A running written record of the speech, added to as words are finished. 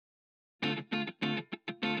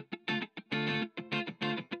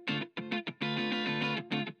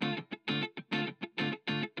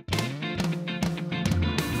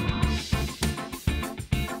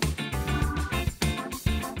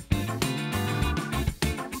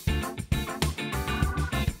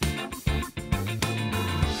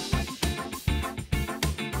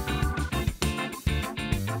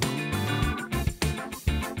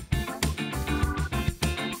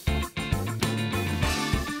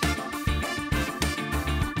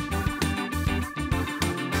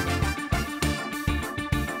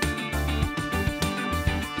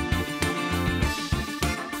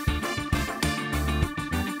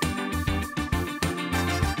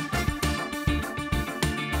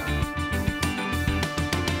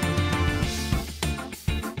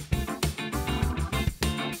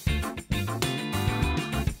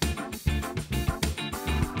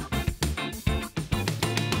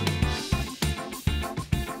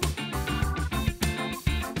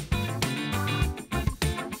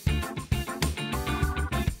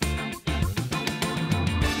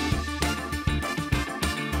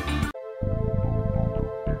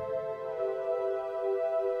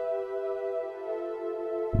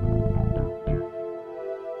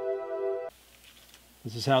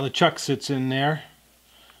This is how the chuck sits in there.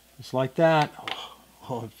 Just like that.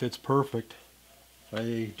 Oh, it fits perfect. If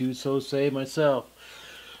I do so say myself.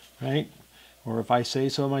 Right? Or if I say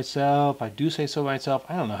so myself, I do say so myself.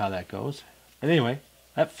 I don't know how that goes. But anyway,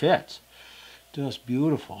 that fits. Just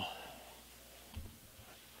beautiful.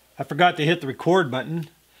 I forgot to hit the record button,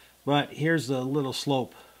 but here's the little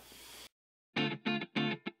slope.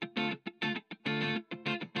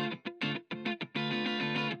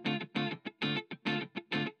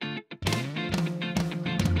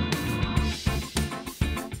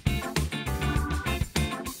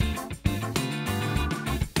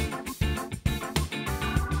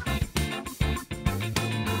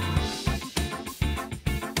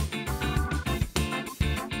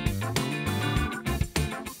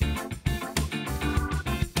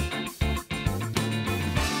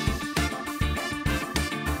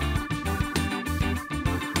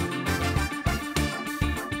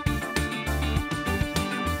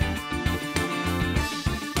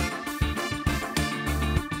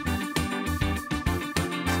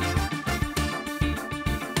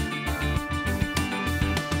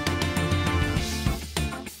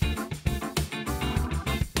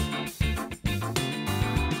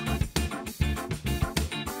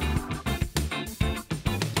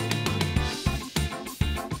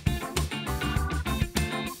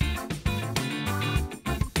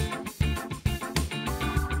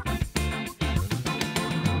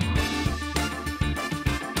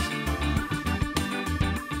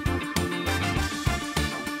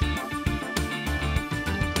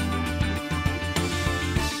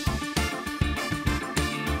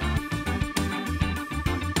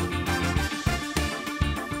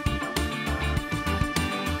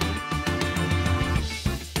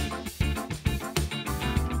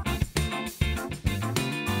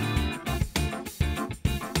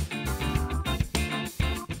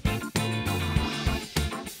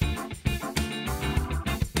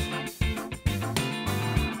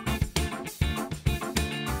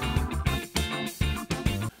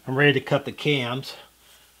 I'm ready to cut the cams.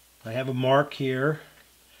 I have a mark here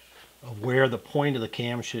of where the point of the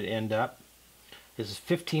cam should end up. This is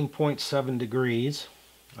 15.7 degrees.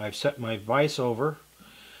 I've set my vise over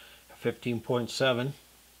 15.7,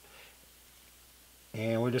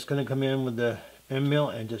 and we're just going to come in with the end mill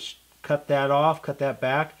and just cut that off, cut that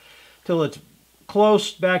back till it's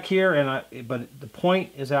close back here, and but the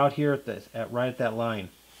point is out here at right at that line.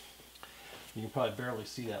 You can probably barely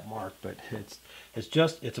see that mark, but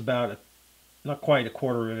it's about not quite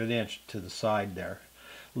 1/4 of an inch to the side there,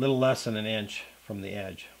 a little less than an inch from the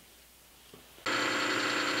edge.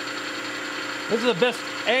 This is the best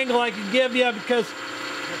angle I can give you because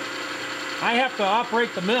I have to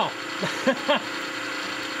operate the mill.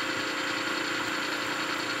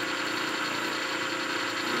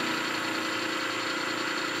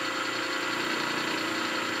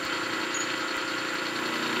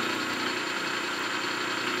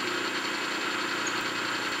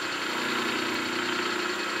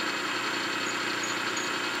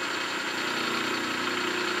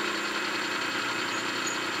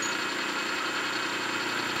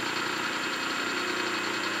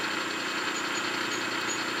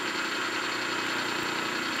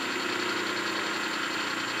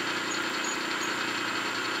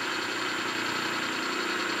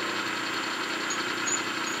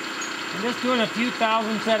 I'm just doing a few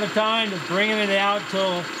thousandths at a time, just bringing it out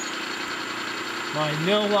till my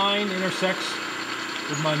mill line intersects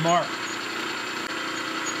with my mark.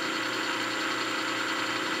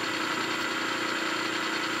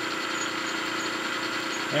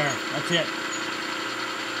 There, that's it.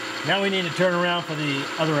 Now we need to turn around for the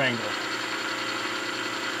other angle.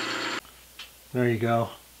 There you go.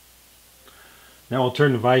 Now we'll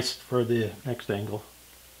turn the vise for the next angle.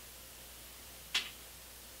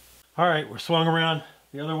 Alright, we're swung around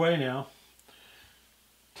the other way now.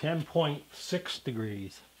 10.6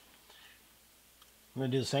 degrees. I'm going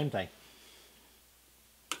to do the same thing.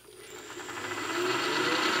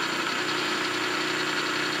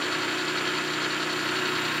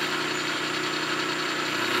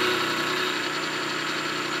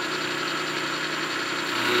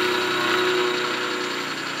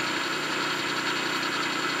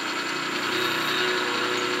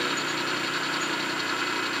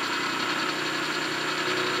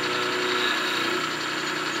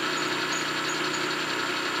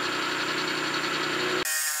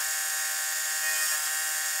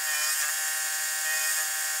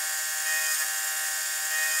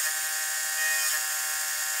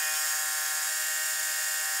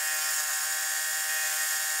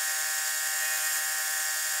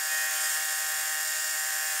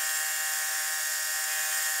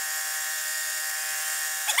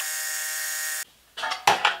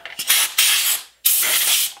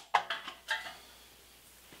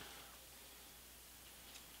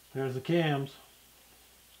 There's the cams.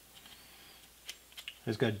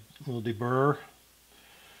 It's got a little deburr.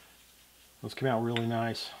 Those came out really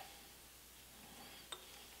nice.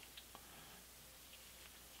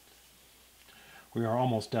 We are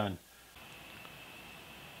almost done.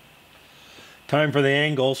 Time for the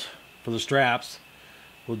angles for the straps.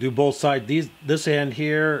 We'll do both sides. This end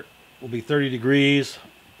here will be 30 degrees,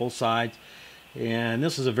 both sides. And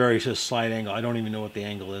this is a very just slight angle. I don't even know what the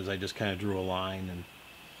angle is. I just kind of drew a line, and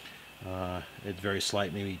it's very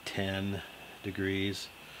slight, maybe 10 degrees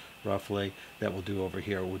roughly. That will do over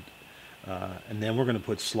here. And then we're going to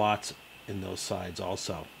put slots in those sides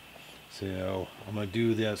also. So I'm going to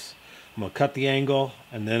do this. I'm going to cut the angle,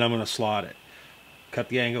 and then I'm going to slot it. Cut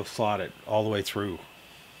the angle, slot it all the way through.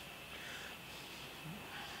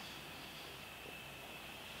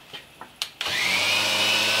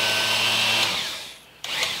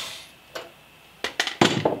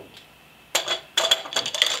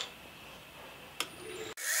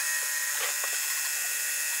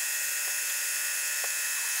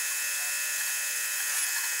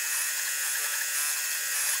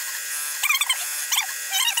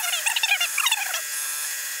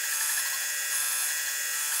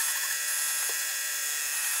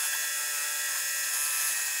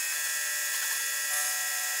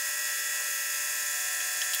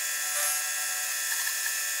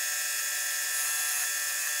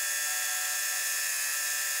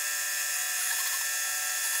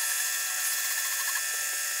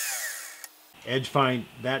 Edge find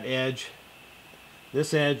that edge,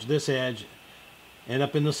 this edge, end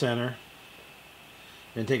up in the center.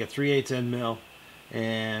 Then take a 3/8 end mill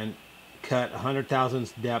and cut 100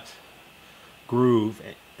 thousandths depth groove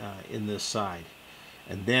in this side.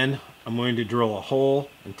 And then I'm going to drill a hole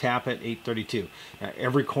and tap it 832. Now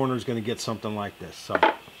every corner is going to get something like this. So.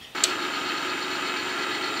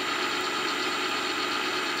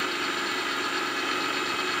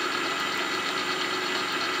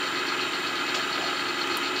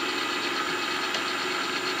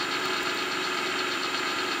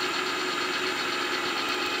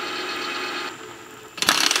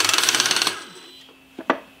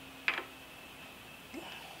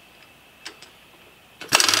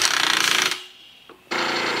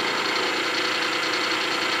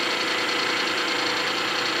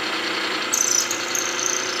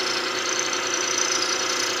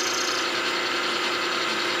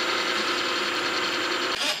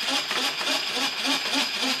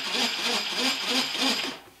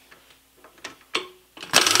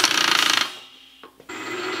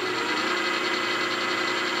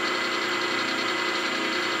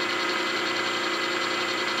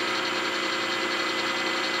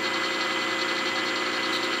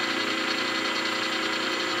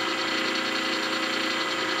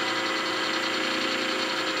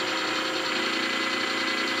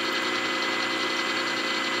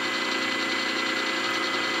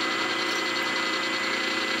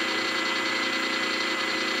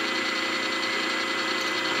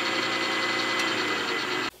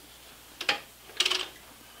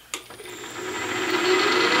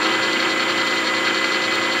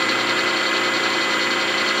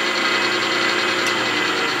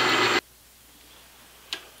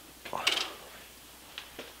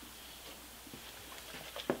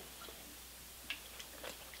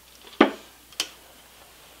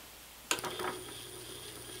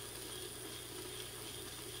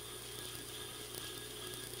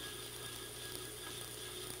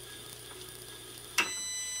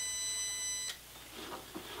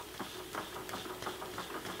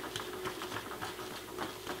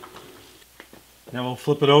 Now we'll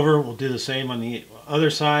flip it over. We'll do the same on the other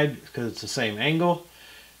side because it's the same angle,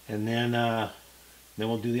 and then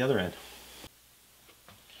we'll do the other end.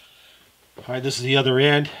 All right, this is the other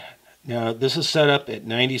end. Now this is set up at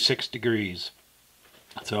 96 degrees,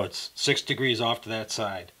 so it's 6 degrees off to that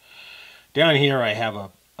side. Down here I have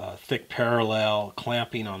a thick parallel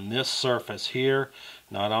clamping on this surface here,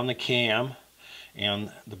 not on the cam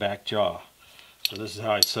and the back jaw. So this is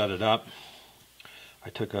how I set it up. I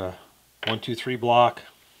took a 1, 2, 3 block.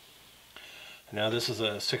 Now this is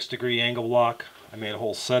a 6 degree angle block. I made a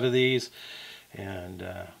whole set of these, and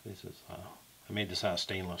this is I made this out of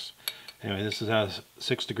stainless. Anyway, this is out of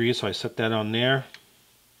 6 degrees, so I set that on there.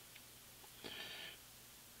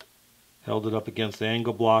 Held it up against the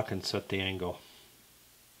angle block and set the angle.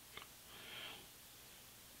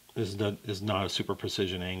 This is not a super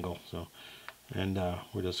precision angle, so, and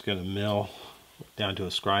we're just going to mill down to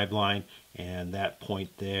a scribe line, and that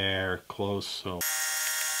point there close. So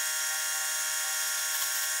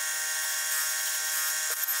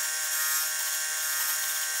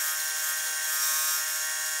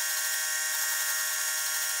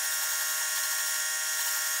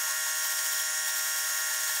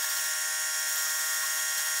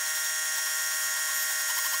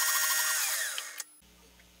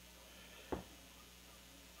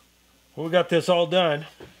Well, we got this all done.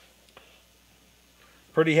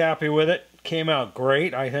 Pretty happy with it. Came out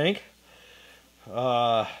great, I think.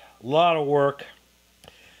 A lot of work.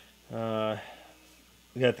 We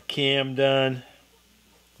got the cam done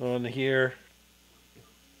on here.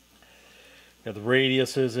 Got the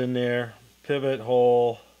radiuses in there, pivot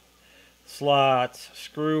hole, slots,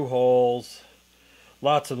 screw holes,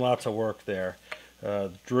 lots and lots of work there.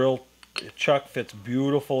 Drill chuck fits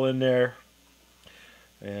beautiful in there,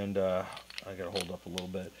 and I gotta hold up a little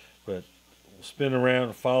bit, but we'll spin around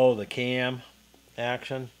and follow the cam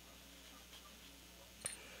action.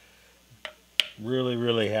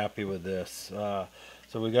 Really happy with this.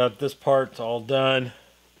 So we got this part all done,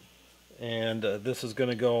 and this is going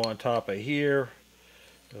to go on top of here.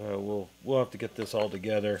 We'll have to get this all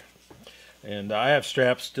together, and I have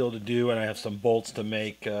straps still to do, and I have some bolts to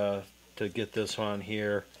make to get this on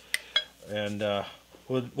here, and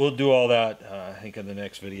we'll do all that I think in the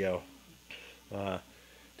next video.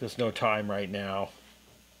 Just no time right now,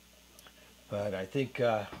 but I think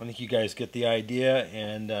you guys get the idea,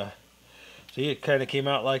 and see, it kind of came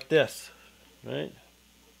out like this, right?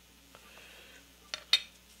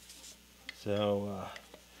 So,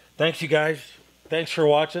 thanks you guys. Thanks for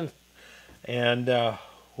watching. And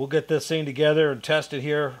we'll get this thing together and test it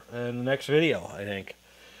here in the next video, I think.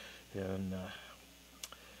 And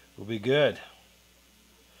we'll be good.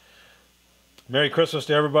 Merry Christmas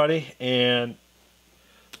to everybody. And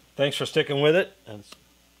thanks for sticking with it. And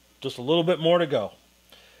just a little bit more to go.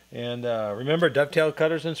 And remember, dovetail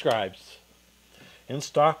cutters and scribes. In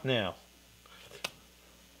stock now.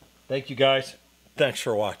 Thank you guys. Thanks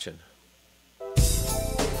for watching.